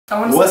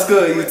What's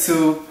good,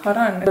 YouTube? Hold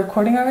on,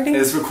 recording already?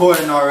 It's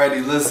recording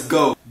already. Let's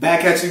go.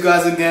 Back at you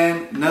guys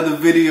again. Another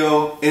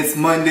video. It's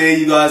Monday.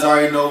 You guys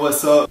already know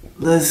what's up.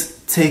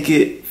 Let's take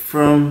it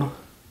from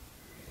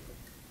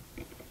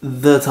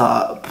the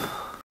top.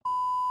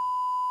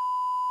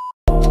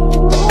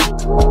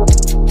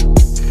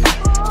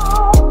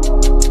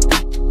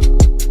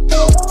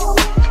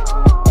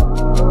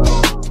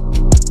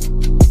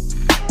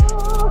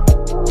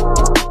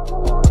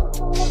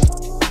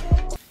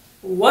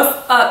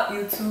 What's up,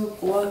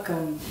 YouTube?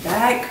 Welcome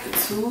back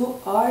to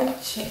our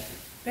channel.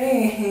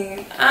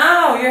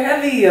 Ow, you're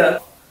heavy.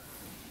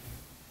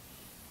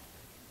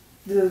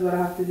 This is what I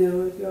have to deal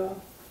with,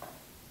 y'all.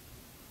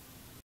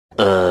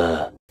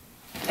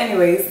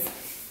 Anyways,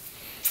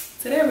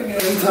 today we're gonna.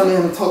 Every time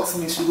Anna talks to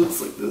me, she looks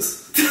like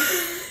this.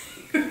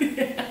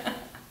 Yeah.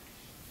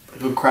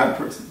 Like a crab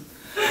person.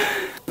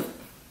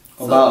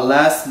 About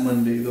last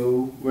Monday,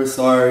 though, we're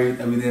sorry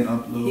that we didn't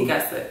upload. He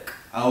got sick.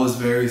 I was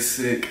very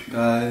sick,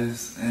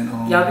 guys, and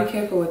y'all be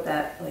careful with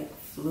that, like,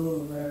 flu or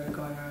whatever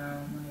going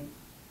around.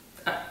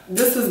 Like,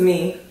 this was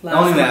me last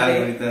don't even Monday.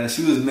 act like that.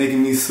 She was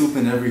making me soup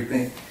and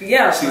everything.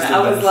 Yeah, She's I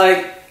was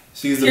like,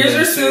 she's the here's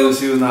best. your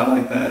soup. She was not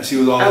like that. She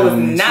was all I over was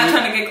me. not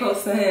trying to get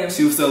close to him.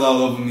 She was still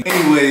all over me.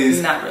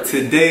 Anyways, Not really.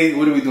 Today,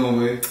 what are we doing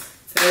with?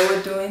 Today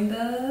we're doing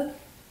the...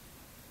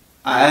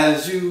 I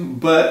asked you,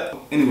 but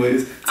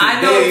anyways, today,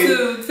 I know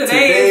too.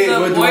 Today is the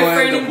we're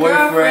boyfriend doing and the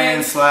boyfriend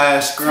girlfriend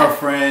slash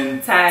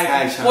girlfriend tag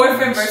challenge.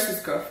 Boyfriend versus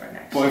girlfriend,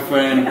 actually.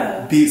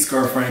 Boyfriend beats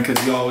girlfriend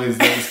because he always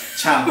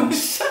does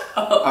challenge.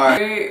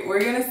 Alright.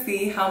 We're gonna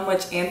see how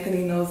much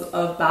Anthony knows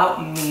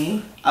about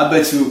me. I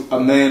bet you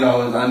 $1 million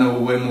I know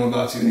way more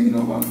about you than you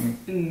know about me.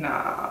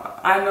 Nah,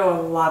 I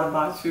know a lot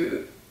about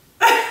you.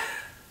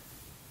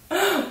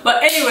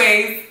 But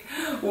anyways,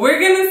 we're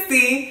gonna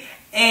see.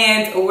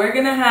 And we're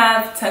gonna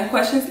have 10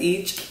 questions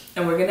each,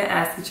 and we're gonna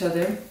ask each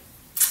other,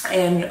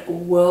 and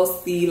we'll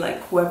see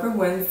like whoever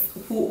wins,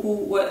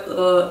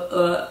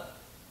 whatever.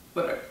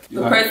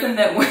 The person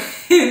that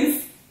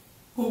wins,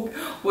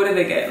 what do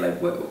they get?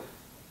 Like what?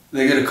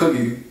 They get a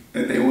cookie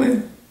and they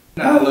win.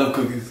 No. I love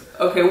cookies.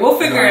 Okay, we'll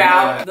figure it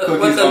out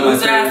what the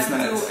loser has to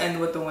snacks. do and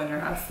what the winner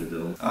has to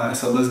do. Alright,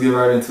 so let's get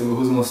right into it.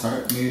 Who's gonna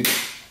start? Me?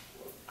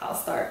 I'll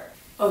start.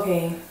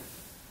 Okay.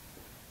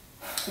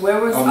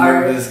 Where was I'm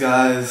our... nervous,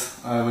 guys.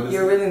 Alright,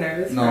 You're really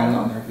nervous? No, I'm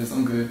not nervous.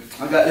 I'm good.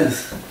 I got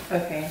this.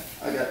 Okay.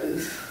 I got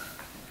this.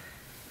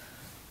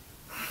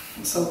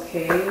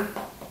 Okay.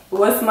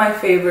 What's my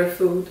favorite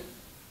food?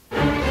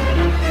 Your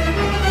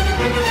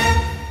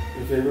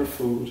favorite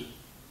food?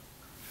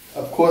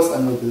 Of course I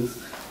know this.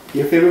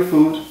 Your favorite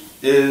food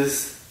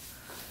is...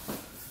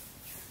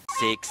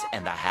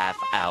 6.5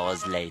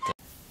 hours later.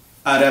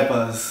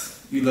 Arepas.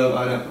 You love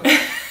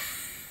arepas.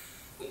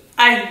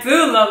 I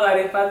do love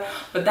arepas,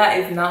 but that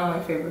is not my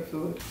favorite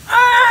food.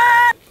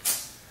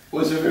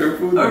 What's your favorite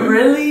food?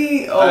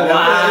 Really? Oh,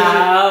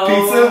 wow.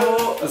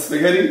 Pizza? A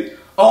spaghetti?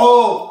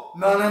 Oh!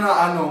 No,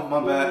 I know.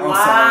 My bad.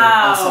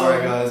 I'm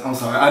sorry, guys. I'm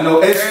sorry. I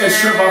know. It's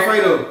shrimp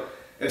Alfredo.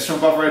 It's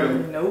shrimp Alfredo.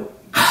 Nope.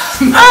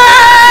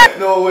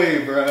 No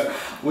way, bruh.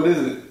 What is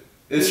it?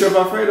 It's shrimp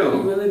Alfredo.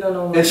 I really don't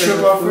know what it's shrimp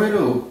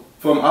Alfredo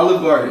from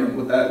Olive Garden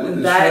with that.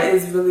 With that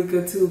is really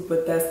good too,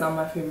 but that's not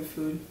my favorite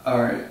food.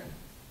 Alright.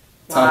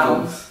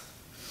 Wow. Tacos.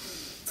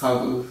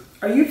 Tacos.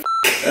 Are you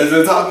It's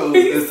a tacos.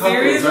 It's tacos,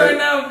 serious right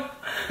now?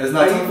 It's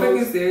not Are tacos? you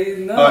freaking serious?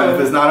 No. Alright, if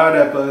it's not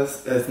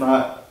arepas, it's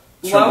not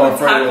shrimp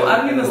Alfredo. I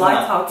don't even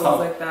like tacos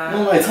like that. You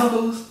don't like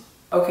tacos?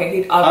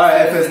 Okay,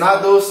 alright, if it's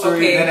not those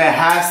three, then it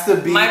has to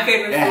be my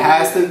favorite food. It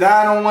has to. Now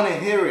I don't want to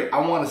hear it.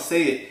 I want to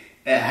say it.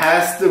 It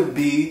has to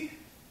be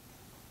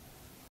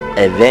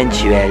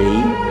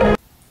eventually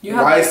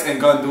rice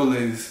and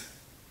gandules.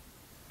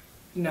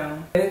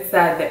 No. It's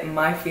sad that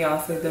my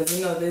fiance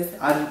doesn't know this.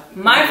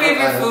 My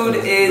favorite favorite food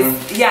is...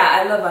 Yeah,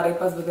 I love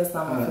arepas, but that's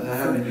not my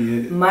favorite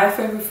food. My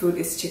favorite food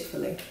is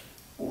Chick-fil-A.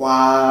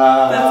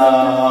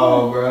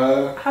 Wow,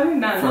 bro. How do you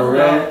not know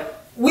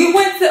that? We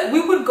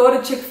would go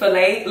to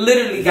Chick-fil-A,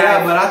 literally, guys.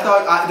 Yeah, but I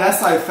thought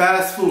that's like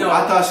fast food. No.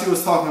 I thought she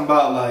was talking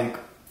about like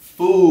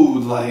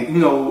food, like, you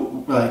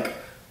know, like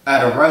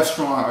at a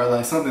restaurant or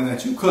like something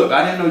that you cook.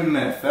 I didn't know you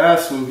meant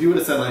fast food. If you would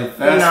have said like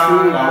fast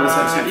food, I would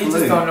have said Chick-fil-A. You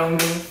just don't know me.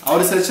 I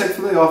would have said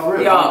Chick-fil-A off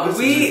rip. Y'all,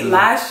 we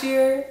last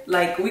year,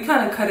 like, we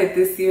kind of cut it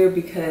this year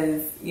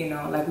because, you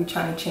know, like, we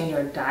trying to change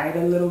our diet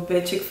a little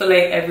bit.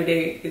 Chick-fil-A every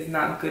day is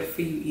not good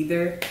for you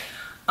either.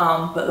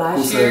 But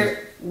last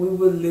year, we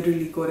would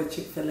literally go to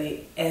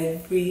Chick-fil-A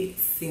every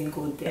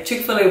single day.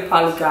 Chick-fil-A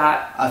probably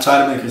got... I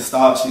tried to make her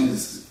stop. She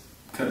just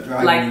kept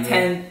dragging like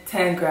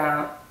 10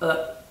 grams.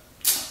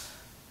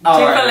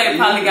 Chick-fil-A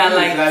probably got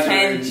like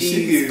 10 G's.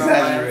 She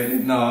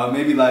exaggerated. No,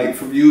 maybe like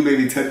from you,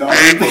 maybe $10.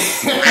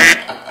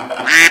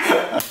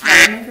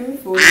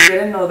 You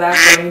didn't know that,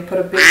 so let me put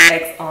a big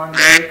X on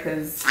there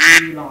because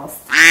you lost.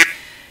 I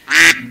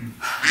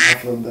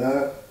feel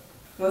bad.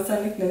 What's our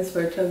nicknames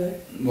for each other?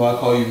 Well, I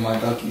call you my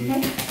ducky.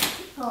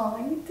 Oh,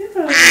 you do.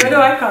 What do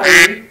I call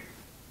you?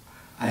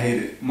 I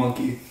hate it.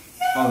 Monkey.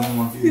 Call me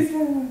monkey. You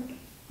said monkey.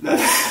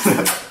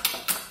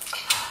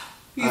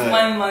 He's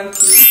my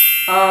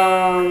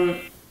monkey.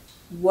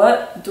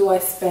 What do I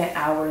spend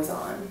hours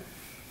on?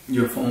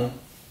 Your phone.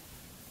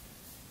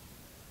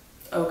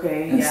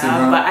 Okay, Instagram.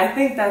 yeah, but I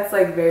think that's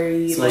like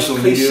very Social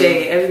like cliche.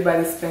 media.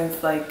 Everybody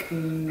spends like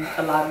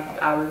a lot of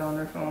hours on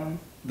their phone.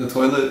 The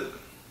toilet.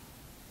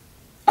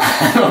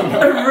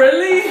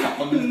 Really?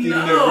 I'm just keeping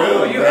no, it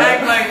real. you bro.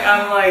 act like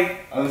I'm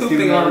like I'm just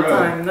keeping pooping it all the real.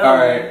 time. No.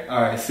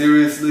 Alright.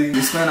 Seriously,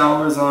 you spend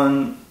hours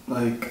on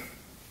like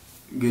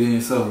getting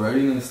yourself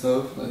ready and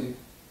stuff, like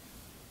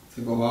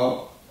to go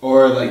out,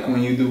 or like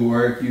when you do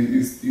work,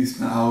 you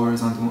spend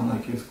hours on doing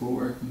like your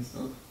schoolwork and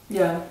stuff.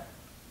 Yeah.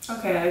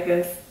 Okay, I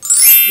guess.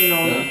 You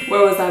know, Yeah.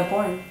 where was I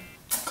born?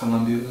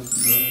 Columbia.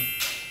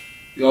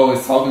 You're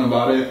always talking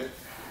about it.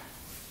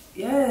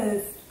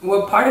 Yes.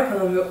 What part of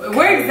Colombia?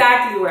 Where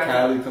exactly were I?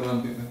 Cali,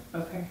 Columbia.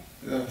 Okay.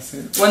 Yeah, that's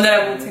it. When did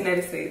I move to the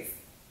United States?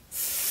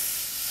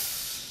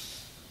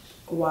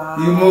 Wow.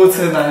 You moved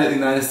to the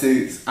United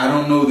States. I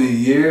don't know the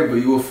year, but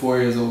you were 4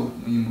 years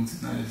old when you moved to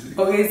the United States.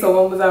 Okay,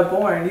 so when was I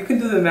born? You can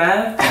do the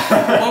math.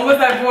 When was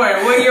I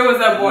born? What year was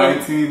I born?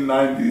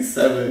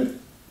 1997.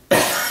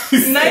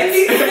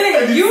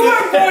 96. You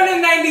were born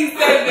in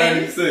 97.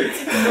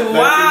 96.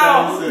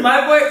 Wow. 1996.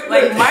 My boy,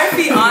 like my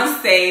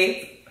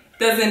fiance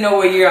doesn't know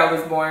what year I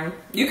was born.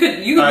 You could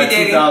be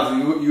dating.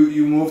 2000.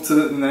 You moved to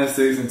the United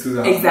States in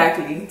 2000.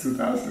 Exactly.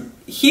 2000.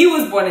 He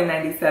was born in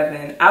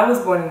 97. I was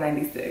born in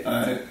 96.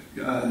 Alright.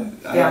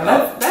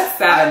 Yeah, that's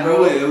sad,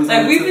 bro. It was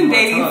Like on we've the been tip of my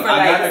dating tongue. for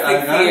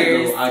like 6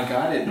 years. I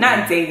got it.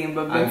 Not dating,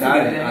 but been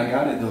together. I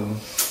got it though.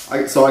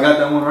 So I got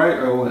that one right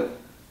or what?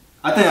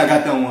 I think I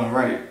got that one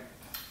right.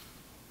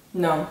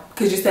 No,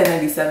 because you said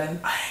 97. I ain't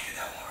get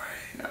that one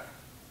right. No.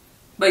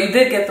 But you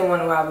did get the one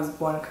where I was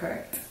born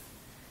correct.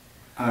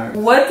 Alright.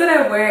 What did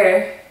I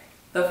wear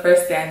the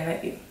first day I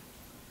met you?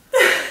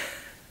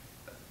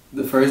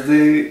 The first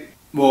day,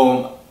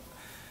 well,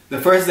 the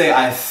first day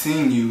I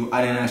seen you,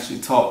 I didn't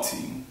actually talk to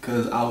you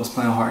because I was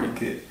playing hard to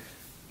get.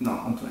 No,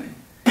 I'm playing.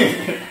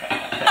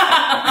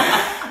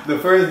 The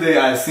first day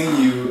I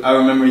seen you, I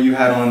remember you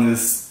had on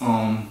this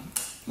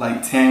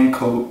like tan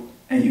coat,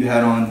 and you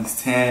had on these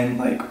tan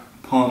like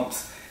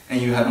pumps, and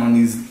you had on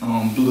these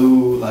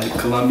blue like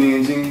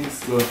Colombian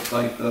jeans with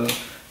like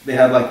they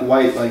had like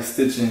white like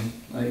stitching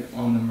like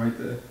on them right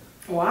there.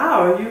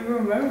 Wow, you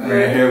remember. And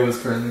your hair was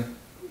curly.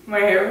 My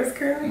hair was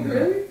curly? Yeah.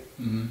 Really?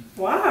 Mm-hmm.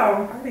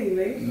 Wow, how do you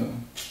babe? No.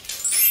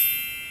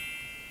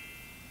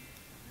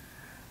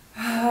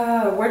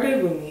 Where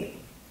did we meet?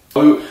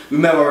 We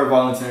met while we were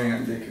volunteering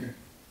at daycare.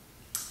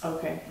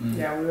 Okay, Mhm.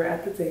 yeah, we were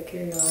at the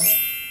daycare, y'all.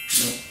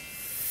 Yep.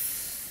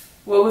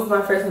 What was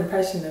my first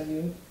impression of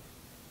you?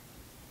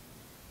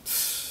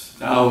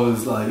 That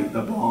was like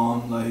the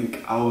bomb.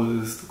 Like I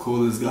was the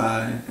coolest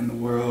guy in the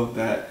world.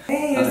 That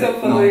Hey, you're I- so no,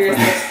 full of I'm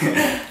yourself.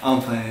 playing.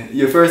 I'm playing.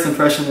 Your first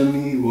impression of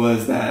me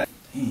was that.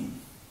 Dang,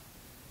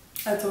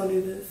 I told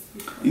you this.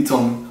 you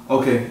told me.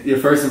 Okay, your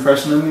first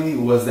impression of me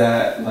was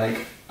that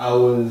like I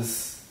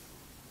was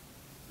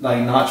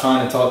like not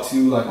trying to talk to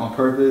you like on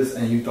purpose,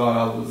 and you thought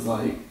I was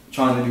like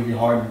trying to be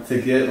hard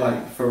to get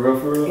like for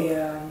real.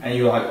 Yeah. And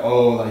you're like,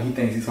 oh, like he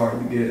thinks he's hard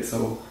to get,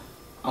 so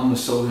I'm gonna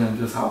show him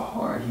just how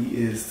hard he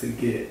is to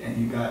get, and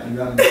you got him.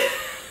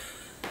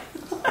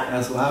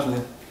 That's what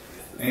happened.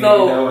 Ain't that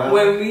what So happened?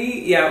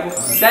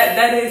 when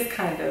that is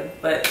kind of,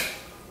 but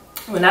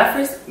when I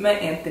first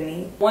met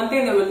Anthony, one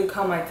thing that really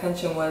caught my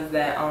attention was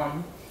that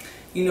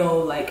you know,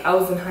 like I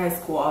was in high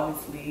school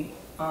obviously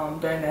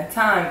during that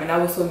time, and I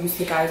was so used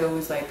to guys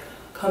always like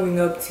coming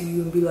up to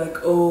you and be like,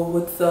 oh,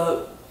 what's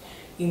up,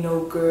 you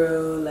know,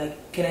 girl,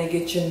 like can I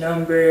get your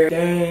number?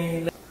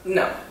 Dang. Like,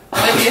 no.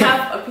 Like you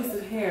have a piece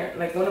of hair,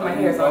 like one of my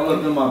hairs I on.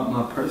 looked at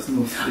my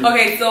personal space.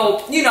 Okay,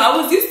 so, you know, I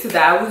was used to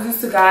that. I was used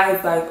to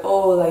guys like,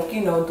 oh, like,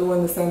 you know,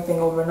 doing the same thing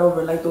over and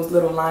over, like those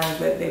little lines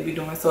that they be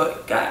doing. So,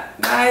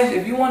 guys,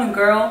 if you want a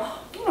girl,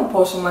 don't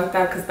approach them like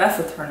that because that's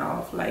a turn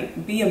off.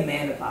 Like, be a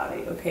man about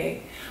it,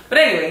 okay? But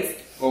anyways.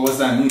 Well, what's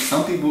that mean?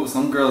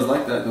 Some girls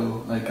like that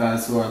though. Like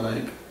guys who are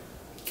like,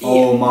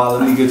 oh, ma,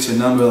 let me get your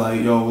number. Like,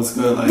 yo, what's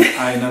good? Like,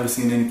 I ain't never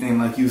seen anything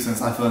like you since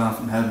I fell down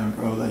from heaven,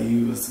 bro. Like,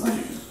 you was like,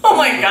 Oh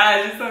my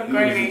gosh, it's so you was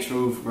corny. the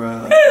truth, bro.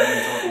 Like, I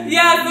ain't talking to you.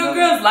 Yeah, some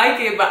girls like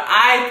it, but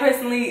I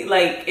personally,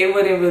 like, it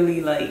wouldn't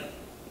really, like,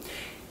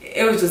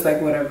 it was just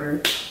like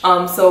whatever.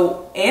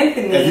 So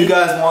Anthony. If you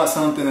guys want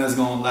something that's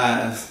gonna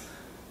last,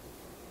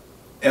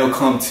 it'll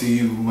come to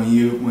you when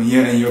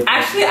you're in your.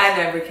 Actually, I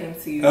never came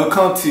to you. It'll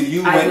come to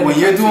you I didn't when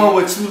you're come to doing you.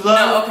 what you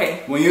love. No,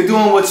 okay. When you're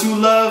doing what you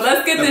love,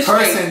 Let's get the this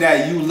person straight.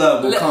 that you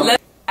love will come.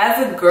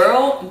 As a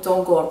girl,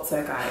 don't go up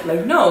to a guy.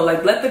 Like, no,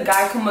 like, let the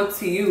guy come up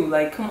to you.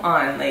 Like, come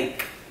on.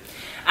 Like,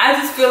 I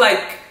just feel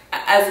like,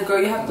 as a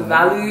girl, you have to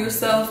value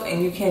yourself,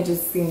 and you can't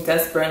just seem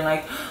desperate and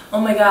like,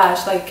 oh my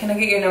gosh, like, can I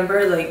get your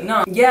number? Like,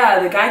 no.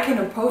 Yeah, the guy can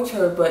approach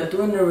her, but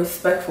do it in a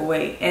respectful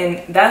way.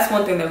 And that's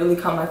one thing that really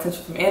caught my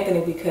attention from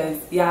Anthony, because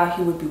yeah,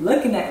 he would be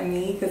looking at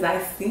me because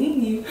I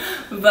seen you,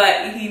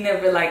 but he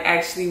never like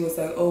actually was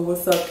like, oh,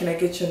 what's up? Can I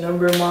get your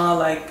number, ma?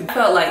 Like, I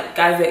felt like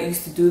guys that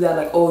used to do that,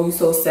 like, oh, you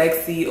so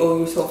sexy, oh,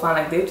 you're so fine,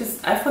 like they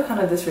just, I feel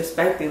kind of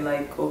disrespected,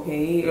 like,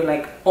 okay, or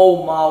like,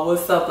 oh, ma,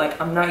 what's up? Like,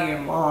 I'm not your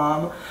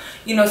mom,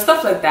 you know,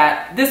 stuff like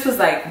that. This was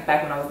like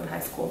back when I was in high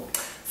school.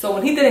 So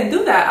when he didn't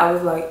do that, I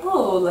was like,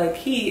 oh, like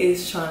he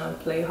is trying to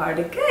play hard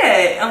to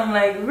get. I'm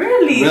like,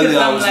 really? Really,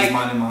 I I'm was like, just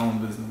minding my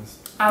own business.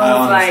 I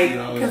was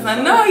like, because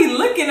I know he's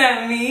looking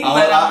at me.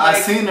 I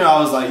seen her. I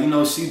was like, you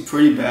know, she's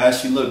pretty bad.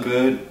 She looked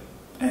good,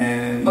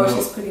 and oh,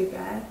 she's pretty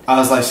bad. I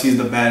was like, she's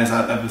the baddest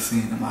I've ever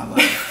seen in my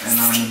life, and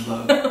I'm in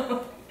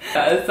love. So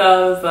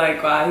I was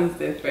like, wow, he's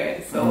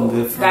different. So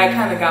that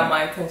kind of got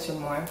my attention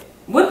more.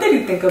 What did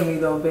you think of me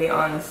though, babe?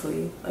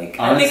 Honestly, like, honestly,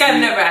 I think I've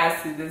never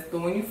asked you this,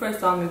 but when you first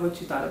saw me, what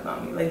you thought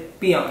about me? Like,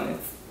 be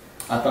honest.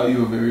 I thought you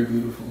were very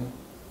beautiful,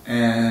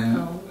 and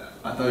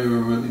I thought you were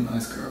a really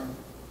nice girl.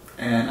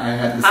 And I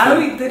had this. How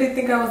did you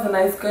think I was a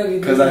nice girl? You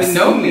didn't even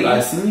know me.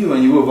 I seen you,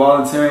 and you were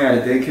volunteering at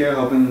a daycare,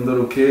 helping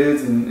little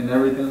kids and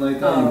everything like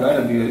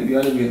that. You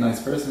gotta be a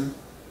nice person.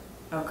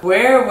 Okay.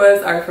 Where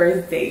was our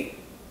first date?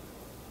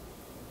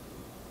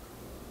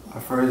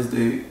 Our first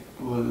date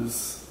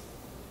was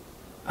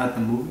at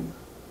the movie.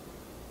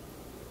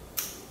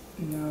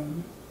 No.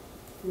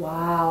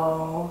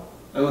 Wow.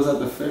 It was at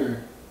the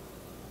fair.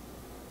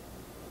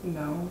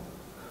 No.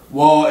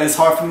 Well, it's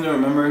hard for me to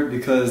remember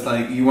because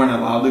like you weren't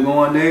allowed to go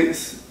on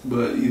dates,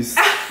 but you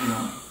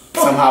know,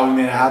 somehow we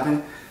made it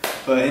happen.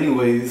 But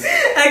anyways,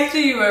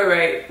 actually you were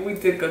right. We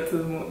did go to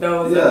the movie.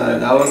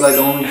 That was like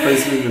the only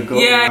place we could go.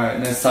 Yeah. All right,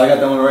 next. So I got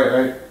that one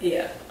right?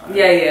 Yeah.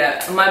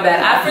 Yeah. My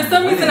bad. For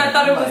some reason I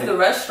thought it was the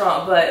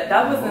restaurant, but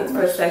that wasn't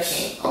for a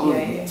second.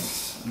 Yeah.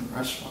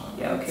 Restaurant.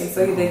 Yeah. Okay.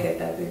 So you did get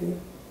that, baby.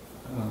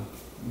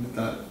 Look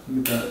at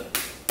that.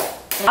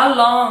 How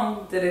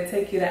long did it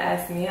take you to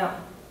ask me out?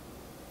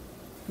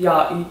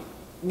 Y'all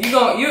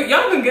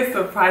gonna get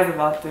surprised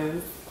about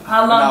this.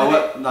 How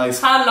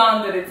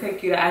long did it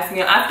take you to ask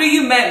me out? After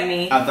you met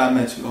me. After I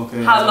met you,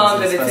 okay. How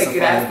long did it take you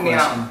to ask me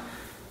out?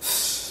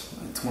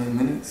 Like 20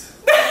 minutes.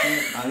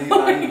 I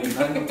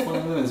need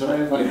 20 minutes,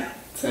 right? Like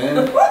 10,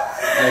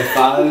 like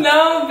 5.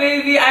 No,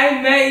 baby,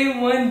 I met you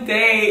one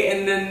day,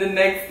 and then the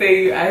next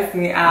day you asked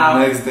me out.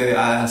 The next day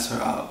I asked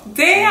her out.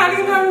 Dang, how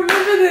do you not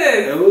remember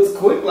this? It was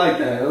quick like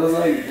that. It was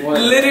like what?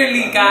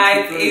 Literally,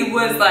 guys, it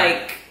was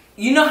like,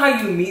 you know how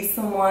you meet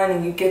someone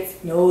and you get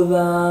to know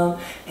them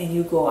and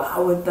you go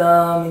out with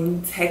them and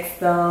you text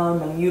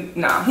them and he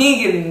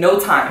didn't give no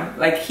time.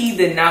 Like, he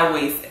did not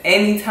waste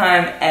any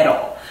time at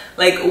all.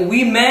 Like,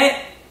 we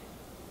met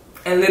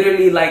and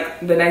literally like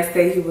the next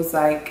day he was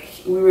like,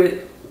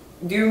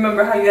 do you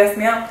remember how you asked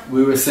me out?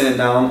 We were sitting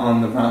down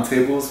on the round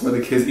tables where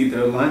the kids eat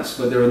their lunch,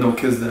 but there were no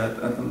kids there at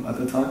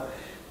the time.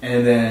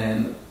 And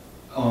then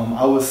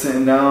I was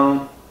sitting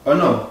down, or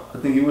no, I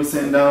think you were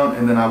sitting down,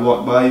 and then I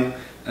walked by you.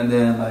 And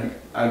then like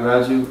I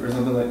grabbed you or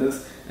something like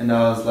this, and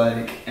I was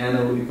like,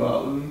 Anna, will you go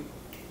out with me?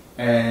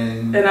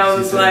 And I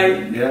was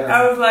like, yeah.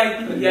 I was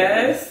like,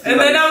 yes. And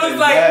then I was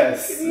like,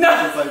 yes. No.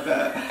 Just like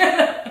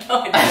that.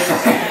 No,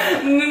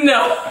 I didn't.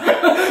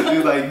 No. You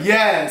were like,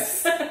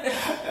 yes.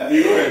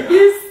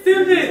 You're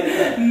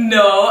stupid.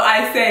 No,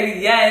 I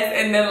said yes,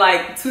 and then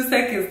like 2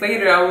 seconds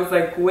later, I was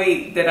like,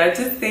 wait, did I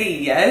just say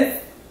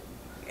yes?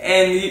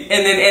 And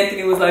then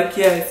Anthony was like,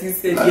 yes, you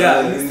said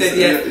you said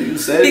yes. You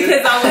said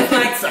because I was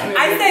like,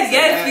 I said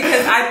yes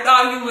because I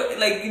thought he was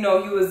like, you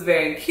know, he was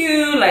very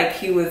cute, like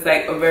he was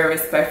like a very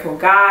respectful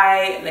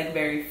guy, like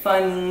very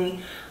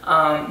funny.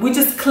 We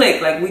just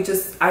clicked, like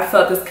I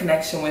felt this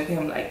connection with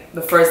him like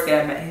the first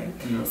day I met him.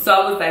 Yeah. So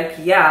I was like,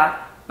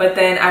 yeah. But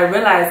then I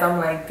realized, I'm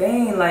like,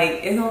 dang,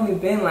 like it's only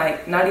been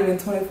like not even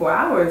 24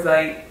 hours.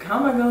 Like, how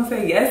am I gonna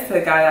say yes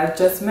to a guy I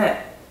just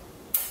met?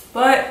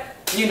 But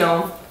you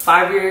know,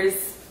 5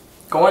 years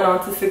going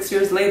on to 6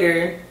 years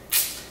later,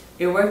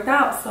 it worked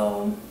out.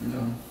 So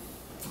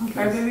yeah.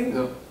 Okay, baby.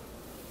 Yep.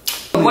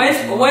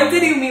 When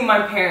did you meet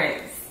my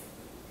parents?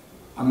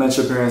 I met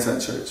your parents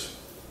at church.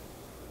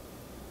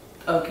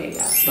 Okay,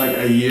 yeah. Like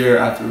a year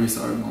after we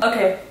started going.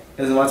 Okay.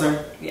 Is it my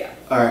turn? Yeah.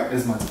 Alright,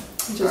 it's my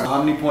turn. Right,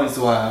 how many points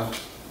do I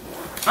have?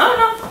 I don't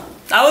know.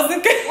 I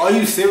wasn't good. Are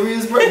you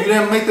serious, bro? You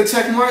didn't make the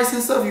check marks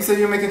and stuff? You said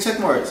you're making check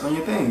marks on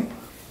your thing.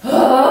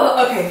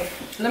 Okay,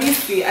 let me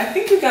see. I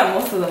think you got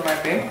most of them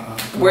right, babe.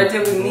 Where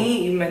did we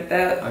meet? You met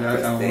that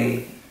first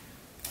date.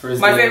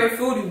 My favorite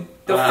food.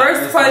 The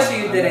first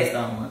question you didn't.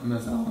 I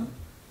missed that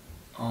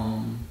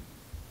one.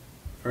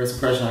 First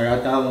impression, I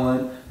got that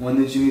one. When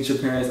did you meet your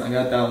parents? I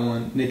got that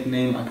one.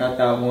 Nickname, I got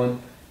that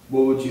one.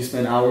 What would you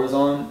spend hours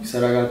on? You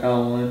said I got that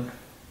one.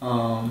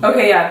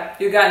 Okay, yeah,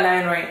 you got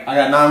 9 right. I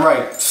got 9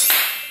 right.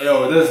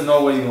 Yo, there's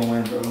no way you're gonna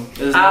win, bro.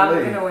 There's no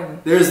way. Gonna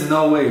win. There's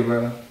no way,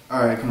 bro.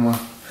 All right, come on.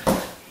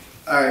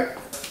 All right,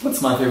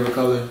 what's my favorite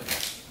color?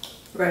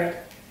 Red.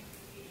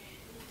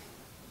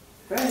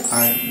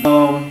 Right.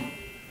 Alright.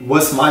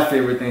 What's my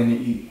favorite thing to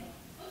eat?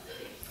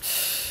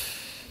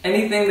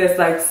 Anything that's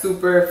like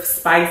super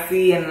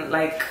spicy and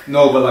like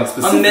No, but like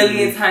specifically. a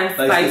million times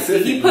like spicy. He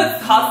specifically.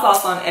 puts hot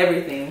sauce on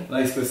everything.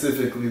 Like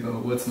specifically though,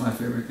 what's my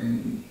favorite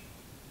thing to eat?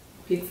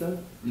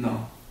 Pizza.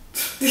 No.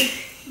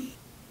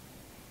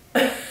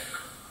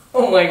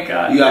 Oh my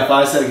god. You got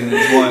 5 seconds.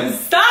 One.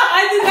 Stop!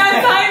 I did not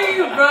time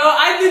you, bro.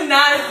 I did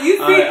not. You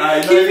see,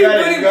 Alright, no, you you keep got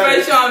it, putting you got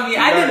it. pressure on me.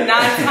 I got did it.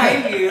 not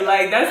time you.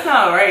 Like, that's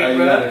not right, Alright,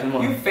 bro. you got it. Come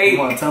on. You fake.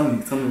 Come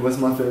on. Tell me. What's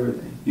my favorite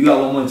thing? You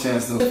got one more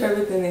chance though. What's your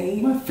favorite thing to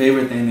eat? My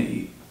favorite thing to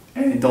eat.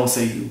 And don't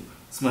say you.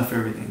 It's my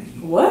favorite thing to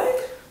eat. What?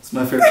 It's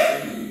my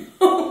favorite thing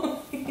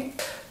to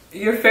eat.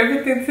 Your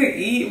favorite thing to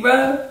eat,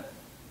 bro?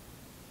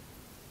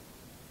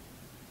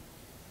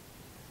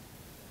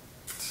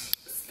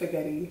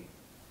 Spaghetti.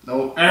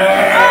 Nope.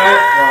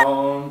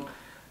 Wrong.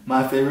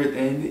 My favorite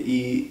thing to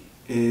eat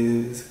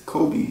is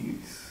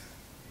Kobe's.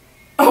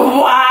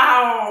 Oh,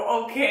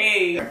 wow.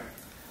 Okay.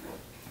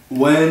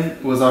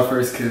 When was our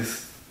first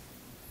kiss?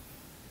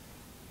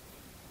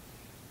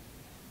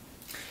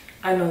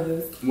 I know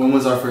this. When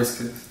was our first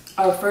kiss?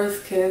 Our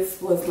first kiss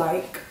was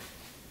like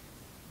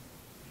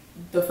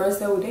the first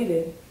day we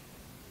dated.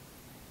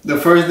 The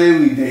first day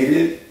we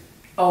dated.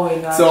 Oh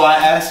wait, no. So I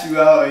asked you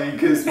out and you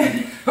kissed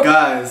me.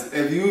 Guys,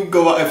 if you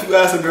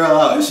ask a girl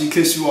out and she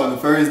kissed you on the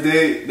first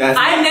date, that's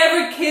I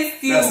never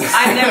kissed you.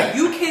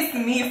 You kissed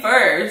me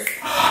first.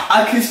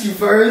 I kissed you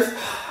first.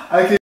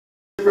 I kissed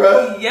you,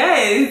 bro.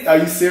 Yes. Are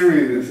you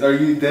serious? Are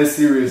you dead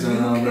serious right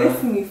now, bro?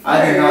 kissed me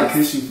I did not first.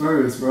 kiss you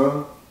first,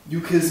 bro. You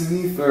kissed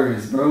me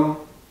first,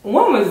 bro.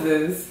 When was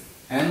this?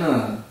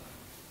 Anna.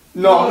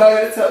 No, I'm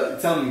not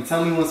gonna tell me.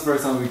 Tell me when's the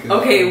first time we kissed.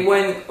 Okay, we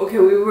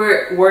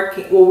were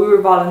working. Well, we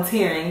were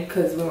volunteering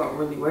because we weren't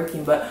really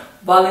working, but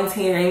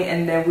volunteering,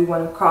 and then we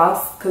went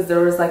across because there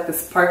was like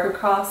this park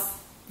across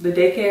the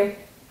daycare,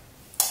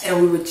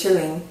 and we were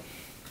chilling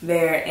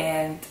there,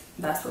 and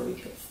that's where we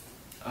kissed.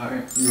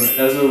 Alright, you're right.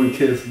 That's where we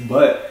kissed,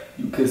 but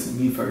you kissed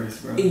me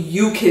first, bro.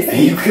 You kissed And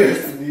me. you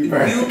kissed me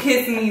first. You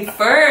kissed me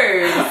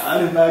first. I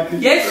did not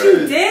kiss Yes, you you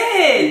first.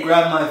 did. You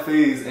grabbed my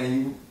face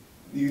and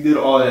you did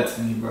all that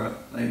to me, bro.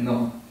 Like,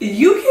 no.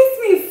 You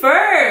kissed me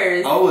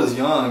first. I was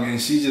young and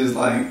she just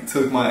like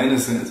took my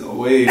innocence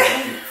away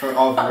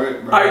off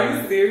rip, bro.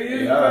 Are you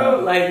serious, Yeah. bro?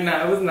 Like,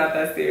 nah, it was not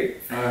that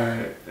serious.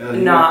 Alright.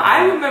 No,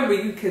 I remember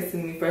you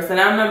kissing me first, and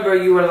I remember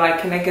you were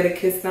like, "Can I get a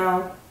kiss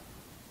now?"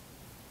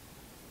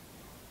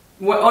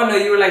 What? Oh no,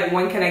 you were like,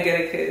 "When can I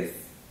get a kiss?"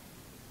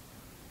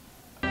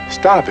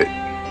 Stop it.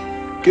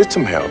 Get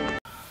some help.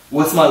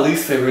 What's my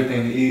least favorite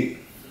thing to eat?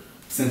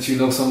 Since you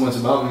know so much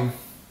about me.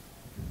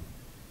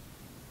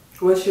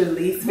 What's your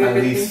least My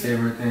favorite least thing?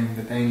 favorite thing.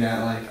 The thing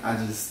that like I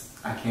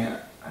can't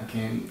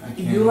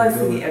You like to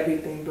do eat it.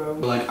 everything, bro.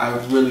 But like I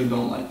really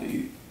don't like to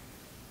eat.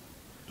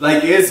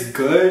 Like it's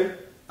good.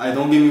 Like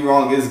don't get me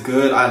wrong, it's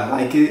good. I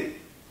like it.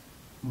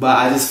 But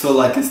I just feel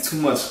like it's too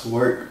much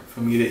work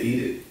for me to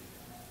eat it.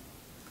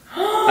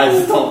 I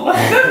just don't like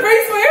That it.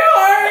 breaks my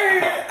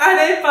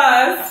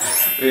heart.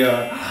 Arepas,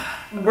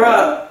 Yeah.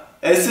 bro.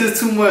 It's just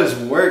too much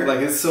work. Like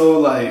it's so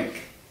like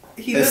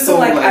He it's doesn't so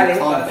like like arepas,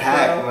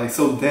 compact, bro. like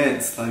so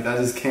dense. Like I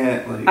just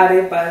can't like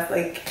Arepas,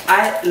 like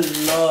I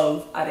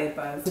love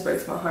arepas. It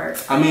breaks my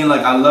heart. I mean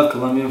like I love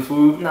Colombian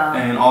food Nah.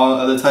 and all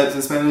other types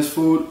of Spanish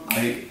food.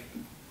 Like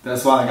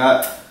that's why I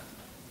got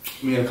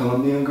me a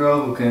Colombian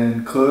girl who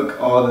can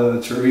cook all the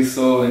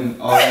chorizo and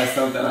all that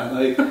stuff that I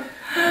like.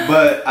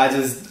 But I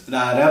just the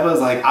arepas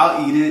like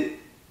I'll eat it.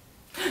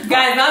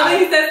 Guys, now that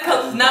he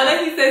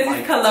says he's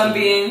like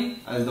Colombian.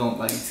 I just don't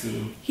like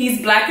to.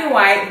 He's black and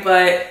white,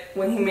 but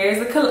when he marries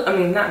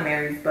not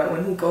marries, but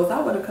when he goes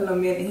out with a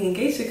Colombian and he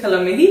engages a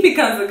Colombian, he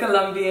becomes a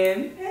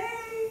Colombian.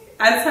 Hey,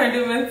 I turned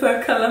him into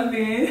a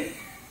Colombian.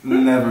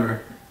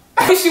 Never.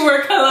 I wish you were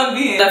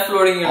Colombian. That's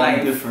Florida in your I'm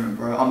life. different,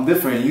 bro. I'm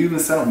different. You even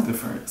said I'm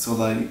different. So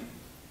like,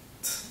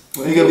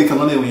 when you gonna be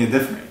Colombian when you're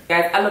different?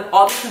 Guys, I love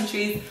all the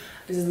countries.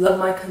 I just love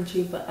my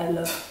country, but I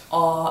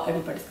love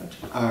everybody's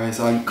country. All right,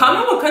 so I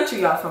Comment what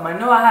country y'all from. I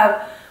know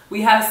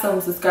we have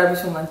some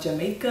subscribers from like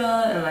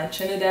Jamaica and like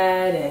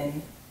Trinidad,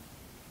 and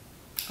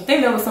I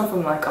think there was some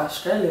from like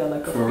Australia,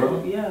 like For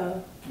real?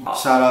 Yeah.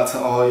 shout out to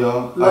all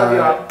y'all. Love All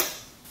y'all. right.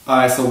 All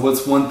right, so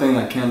what's one thing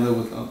I can't live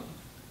without?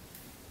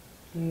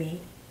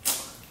 Me.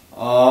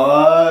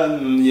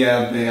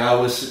 Yeah, babe. I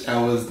wish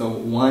I was the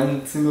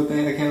one single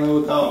thing I can't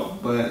live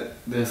without, but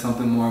there's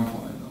something more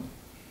important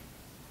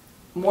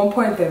though. More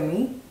point than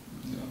me?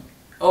 Yeah.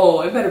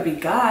 Oh, it better be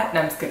God.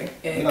 No, I'm just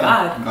kidding.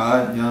 God.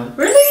 God, yeah.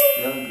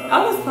 Really? Yeah, God.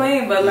 I was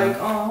playing, but Yeah. like,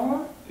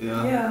 oh,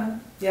 Yeah.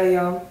 yeah,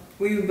 y'all.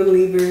 We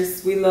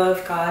believers. We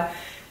love God.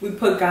 We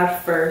put God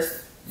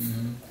first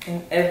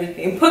in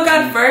everything. Put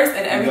God first,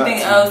 and You got everything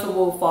to. else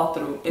will fall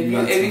through. If You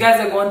got you to. guys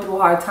are going through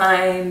hard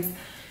times,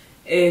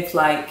 if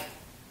like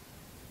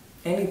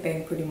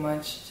anything, pretty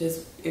much,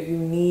 just if you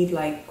need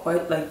like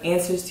quite like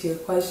answers to your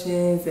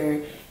questions,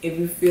 or if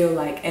you feel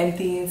like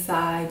empty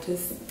inside,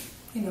 just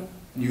you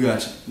You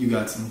got you. You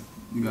got to.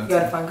 you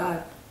gotta find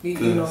God.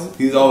 You know,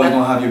 he's always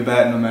gonna have your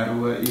back no matter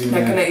what. Even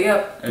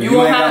yep. if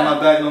you ain't got my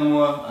back no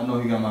more, I know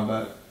he got my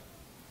back.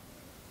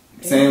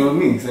 Yeah. Same with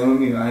me. I ain't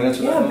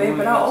got your back. Yeah, babe,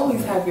 but I'll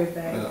always have your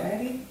back,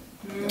 Daddy.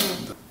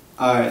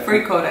 Alright.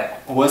 Free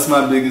Kodak. What's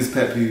my biggest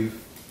pet peeve?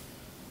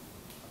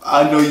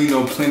 I know you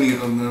know plenty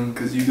of them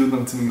because you do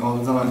them to me all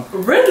the time.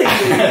 Really?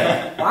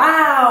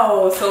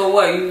 Wow. So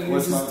what? You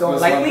just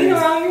don't like me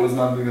around you? What's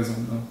my biggest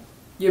one though?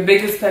 Your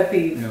biggest pet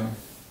peeve? Yeah.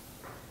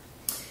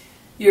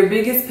 Your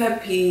biggest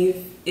pet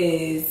peeve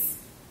is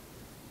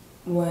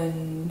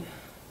when...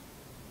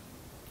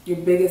 Your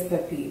biggest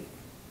pet peeve.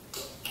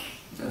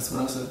 That's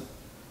what I said.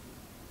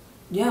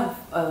 Yeah,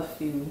 a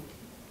few.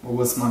 Well,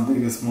 what's my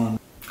biggest one?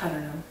 I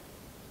don't know.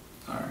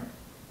 Alright.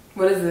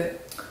 What is it?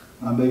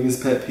 My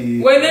biggest pet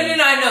peeve. Wait, no,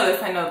 I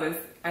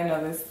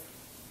know this.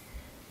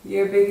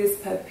 Your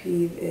biggest pet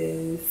peeve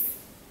is...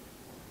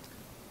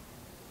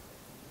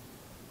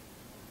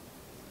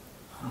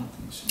 I don't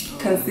think she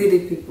knows.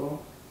 Conceited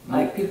people. Nope.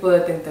 Like people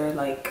that think they're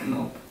like...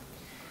 Nope.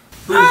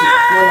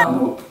 Well,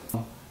 no.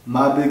 Nope.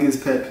 My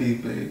biggest pet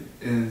peeve, babe,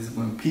 is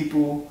when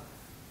people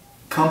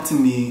come to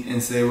me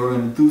and say we're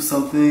going to do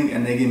something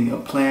and they give me a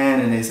plan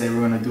and they say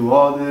we're going to do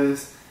all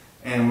this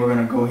and we're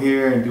going to go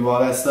here and do all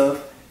that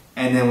stuff.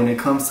 And then when it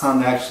comes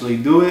time to actually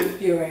do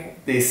it, you're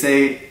right. They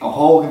say a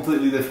whole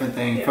completely different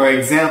thing. Yeah. For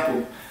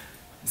example,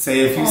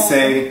 say if you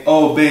say,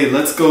 oh babe,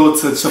 let's go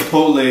to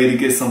Chipotle to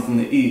get something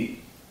to eat.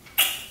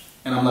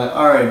 And I'm like,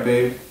 alright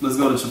babe, let's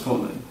go to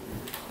Chipotle.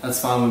 That's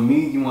fine with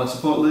me. You want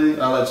Chipotle?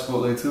 I like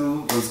Chipotle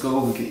too. Let's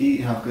go, we can eat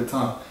and have a good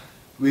time.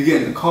 We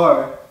get in the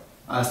car,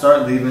 I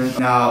start leaving.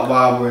 Now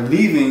while we're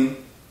leaving,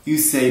 you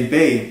say,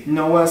 babe, you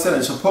know what I said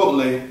at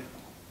Chipotle?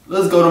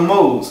 Let's go to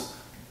Moe's.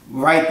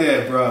 Right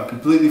there, bro.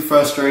 Completely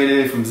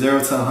frustrated from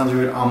 0 to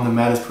 100. I'm the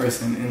maddest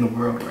person in the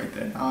world right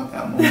there now at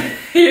that moment.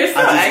 You're so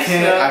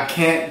extra. I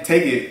can't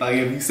take it. Like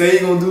if you say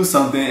you're gonna do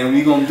something and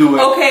we gonna do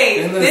it.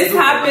 Okay, this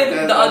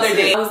happened the other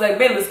day. I was like,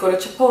 babe, let's go to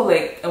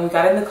Chipotle, and we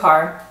got in the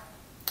car.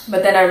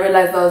 But then I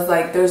realized I was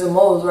like, there's a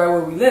Moe's right where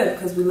we live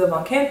because we live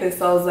on campus.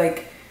 So I was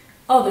like,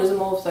 oh, there's a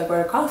Moe's like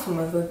right across from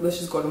us. Like, let's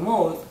just go to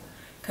Moe's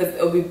because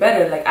it'll be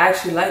better. Like I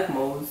actually like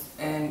Moe's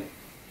and.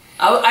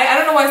 I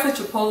don't know why I said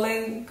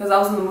Chipotle, because I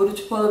was in the mood of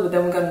Chipotle, but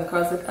then we got in the car,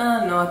 I was like,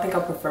 no, I think I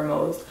prefer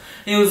Moe's.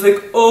 And he was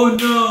like, oh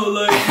no,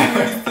 like, you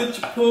already said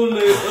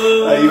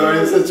Chipotle. Like, you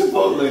already said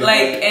Chipotle.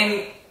 Like,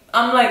 and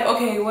I'm like,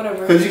 okay, whatever.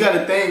 Because you got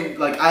to think,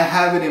 like, I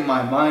have it in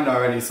my mind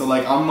already, so,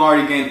 like, I'm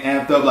already getting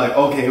amped up, like,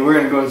 okay, we're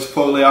going to go to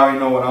Chipotle, I already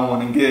know what I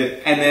want to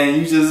get. And then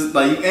you just,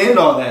 like, you end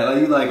all that. Like,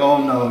 you're like,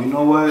 oh no, you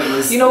know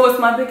what? You know what's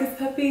my biggest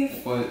pet peeve?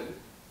 What?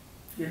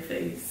 Your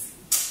face.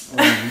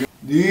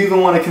 Do you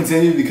even want to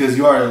continue because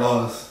you already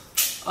lost?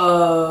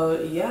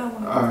 Yeah.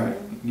 Alright,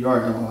 you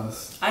already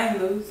lost. I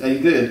didn't lose. Yeah, you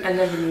did. I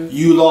never lose.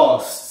 You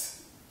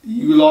lost.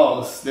 You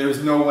lost.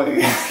 There's no way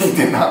you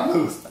did not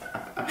lose.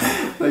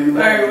 Like, you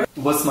right.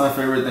 What's my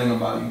favorite thing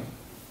about you?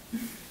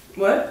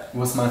 What?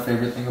 What's my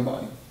favorite thing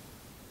about you?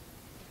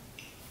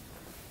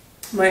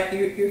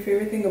 Your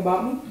favorite thing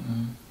about me?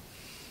 Mm-hmm.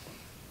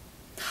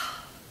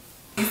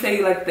 You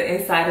say like the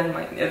inside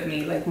of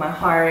me, like my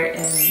heart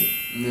and...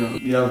 Yeah,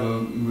 you have a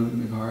really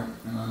big heart,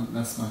 and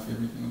that's my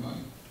favorite thing about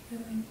you.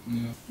 Really?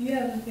 Yeah. You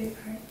have a big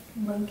heart,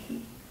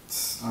 monkey.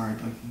 Alright,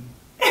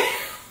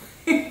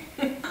 monkey.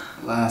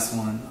 Last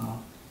one.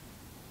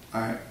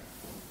 Alright.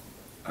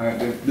 Alright,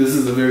 this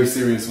is a very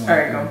serious one.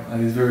 Alright, go.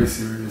 Like, it's very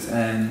serious,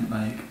 and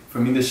like for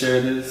me to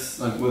share this,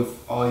 like with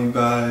all you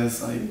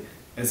guys, like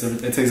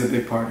it takes a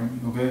big part of me.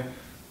 Okay.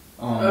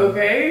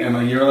 Okay. And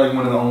like you're like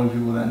one of the only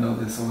people that know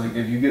this, so like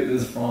if you get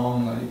this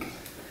wrong, like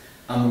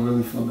I'm gonna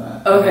really feel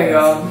bad. Okay,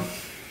 go.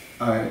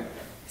 Alright,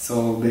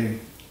 so babe,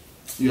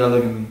 you gotta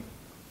look at me.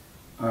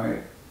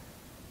 Alright,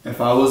 if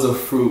I was a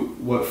fruit,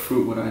 what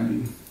fruit would I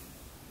be?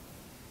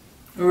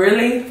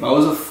 Really? If I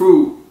was a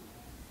fruit,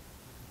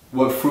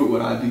 what fruit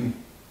would I be?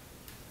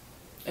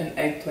 An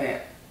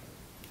eggplant.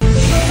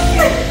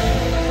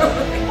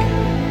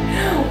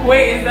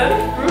 Wait, is that a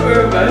fruit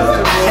or a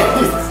vegetable?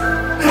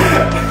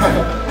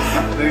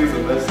 I think it's a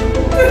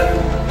vegetable.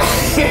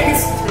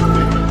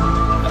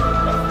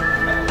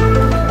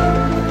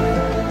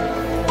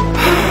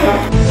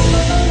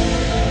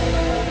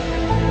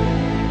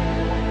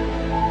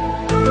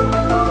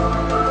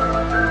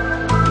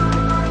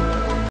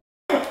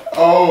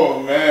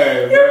 Oh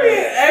man. You'll be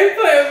an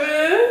eggplant,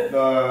 man.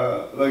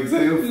 Nah, like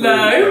say a fruit.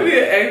 Nah, you'll be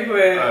an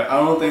eggplant. I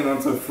don't think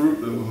that's a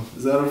fruit though.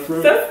 Is that a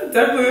fruit? That's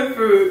definitely a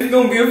fruit. It's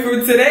gonna be a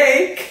fruit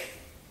today.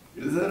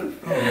 Is that a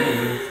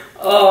fruit?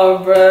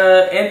 Oh,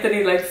 bruh.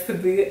 Anthony wants to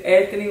be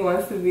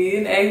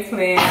an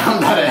eggplant.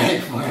 I'm not an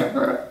eggplant,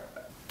 bruh.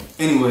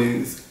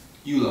 Anyways,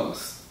 you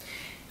lost.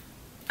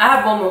 I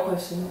have one more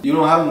question. You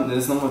don't have,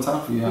 there's no more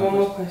time for you. One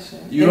more question.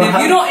 You and don't if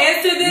have, you don't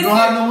answer this, you don't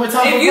have no more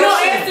time for questions. If you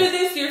don't answer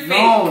this, you're fake.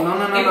 No.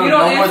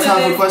 No more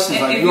time for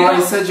questions. Like, you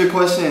already said your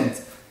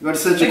questions. You already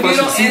said your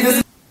questions. See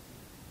this?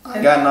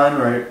 I got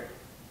 9 right.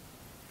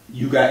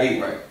 You got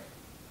 8 right.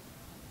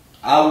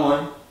 I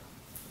won.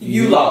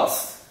 You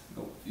lost.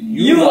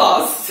 You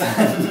lost.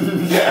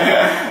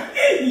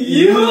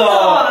 You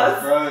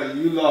lost, bro.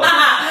 You lost.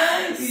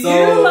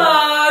 You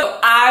lost.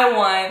 I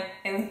won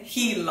and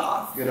he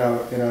lost. Get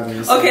out of here.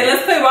 Okay,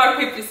 let's play rock,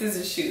 paper,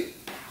 scissors, shoot.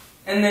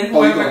 And then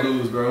Oh, you whoever gonna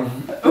lose, bro.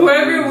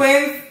 whoever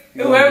wins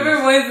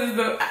is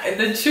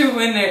the true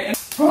winner.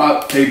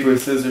 Rock, paper,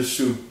 scissors,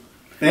 shoot.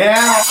 Damn, I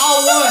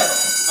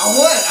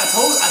won.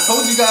 I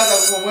told you guys I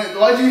was gonna win.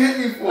 Why'd you hit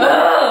me for?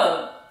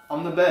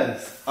 I'm the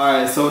best.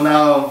 Alright, so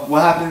now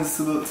what happens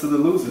to the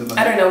loser? Like,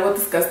 I don't know, we'll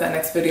discuss that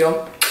next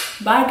video.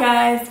 Bye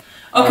guys.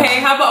 Okay,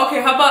 how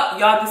about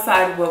y'all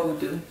decide what we'll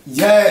do?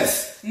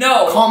 Yes.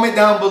 No. Comment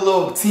down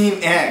below, Team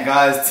Ant,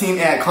 guys. Team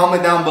Ant,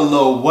 comment down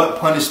below what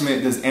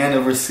punishment does Anna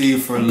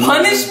receive for losing?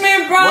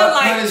 Punishment, bro? What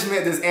like,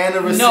 punishment does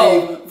Anna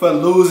receive for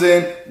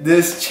losing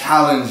this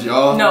challenge,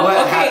 y'all? No, what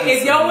okay,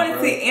 if y'all want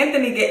to see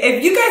Anthony get,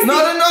 if you guys No,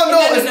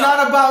 it's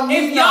not about me.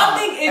 If y'all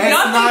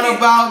think,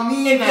 about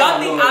me if now, y'all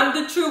think bro.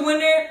 I'm the true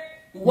winner,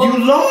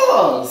 you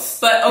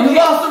lost. But okay. You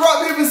lost the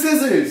rock, paper,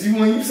 scissors.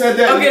 When you said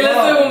that. Okay, let's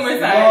do it one more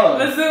time.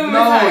 Let's do it one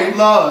more time. No, you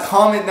lost.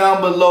 Comment down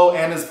below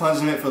Anna's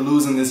punishment for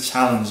losing this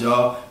challenge,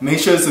 y'all. Make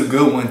sure it's a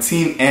good one.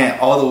 Team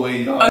Ant all the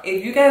way, y'all.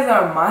 If you guys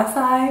are on my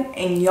side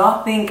and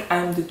y'all think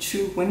I'm the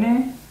true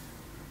winner,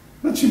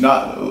 but you're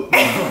not though.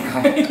 but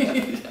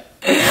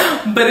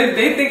if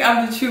they think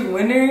I'm the true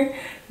winner,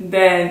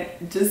 then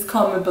just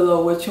comment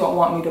below what you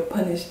want me to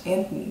punish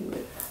Anthony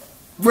with.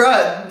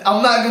 Bruh,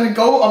 I'm not gonna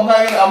go. I'm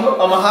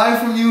gonna hide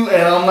from you,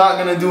 and I'm not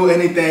gonna do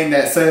anything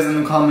that says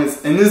in the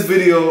comments in this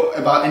video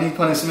about any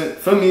punishment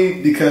for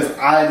me because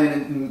I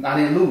didn't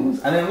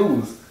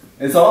lose.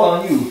 It's all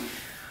on you.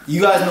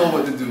 You guys know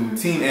what to do.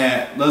 Team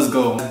Ant, let's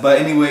go. But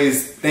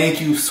anyways,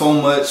 thank you so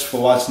much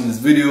for watching this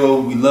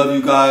video. We love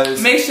you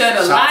guys. Make sure to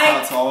Shout like,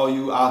 out to all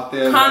you out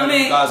there. comment,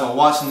 you guys are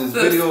watching this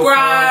video.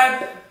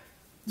 Subscribe.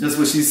 Just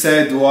what she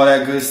said. Do all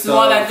that good stuff. Do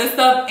all that good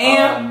stuff,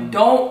 and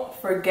don't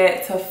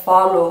forget to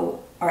follow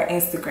our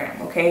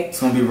Instagram, okay? It's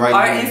gonna be right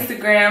our here.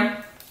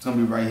 Instagram. It's gonna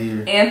be right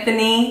here.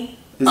 Anthony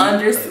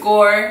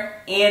 _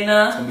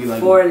 Anna like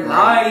for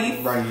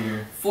life. Right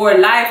here. For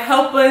life.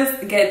 Help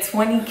us get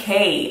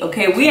 20K.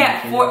 Okay, we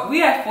at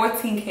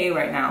 14K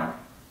right now.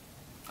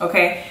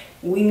 Okay,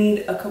 we need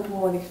a couple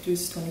more to reach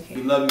 20K.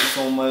 We love you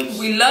so much.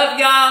 We love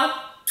y'all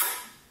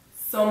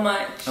so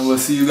much. And we'll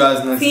see you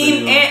guys next video.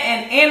 Team Ant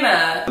and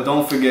Anna. But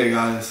don't forget,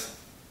 guys.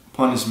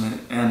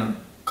 Punishment. Anna.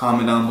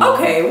 Comment down below.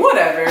 Okay,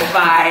 whatever.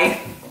 Bye.